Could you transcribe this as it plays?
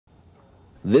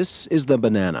This is the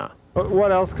banana.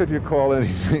 What else could you call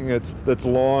anything that's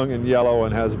long and yellow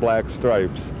and has black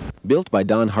stripes? Built by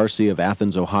Don Harse of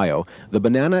Athens, Ohio, the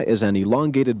banana is an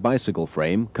elongated bicycle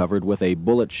frame covered with a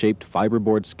bullet-shaped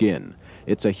fiberboard skin.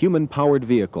 It's a human-powered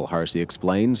vehicle, Harse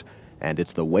explains, and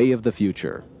it's the way of the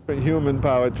future.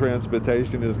 Human-powered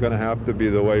transportation is going to have to be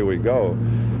the way we go.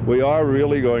 We are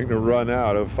really going to run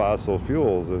out of fossil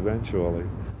fuels eventually.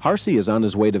 Harse is on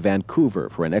his way to Vancouver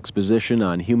for an exposition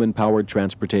on human-powered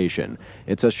transportation.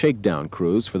 It's a shakedown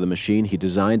cruise for the machine he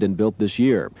designed and built this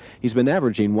year. He's been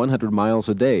averaging 100 miles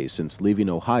a day since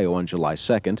leaving Ohio on July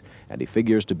 2nd, and he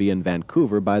figures to be in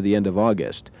Vancouver by the end of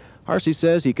August. Harse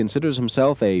says he considers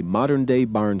himself a modern-day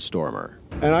barnstormer.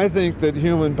 And I think that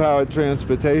human-powered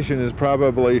transportation is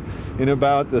probably in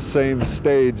about the same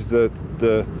stage that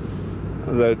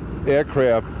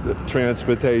aircraft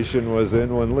transportation was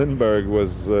in when Lindbergh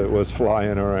was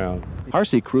flying around.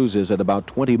 Harse cruises at about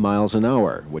 20 miles an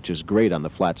hour, which is great on the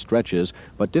flat stretches,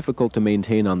 but difficult to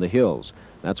maintain on the hills.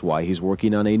 That's why he's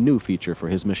working on a new feature for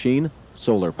his machine,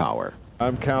 solar power.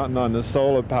 I'm counting on the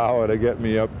solar power to get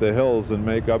me up the hills and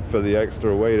make up for the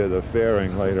extra weight of the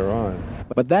fairing later on.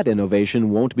 But that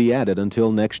innovation won't be added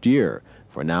until next year.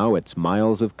 For now, it's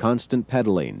miles of constant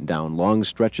pedaling down long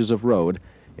stretches of road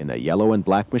in a yellow and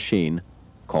black machine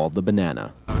called the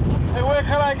Banana. Hey, where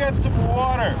can I get some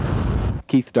water?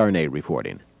 Keith Darnay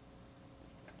reporting.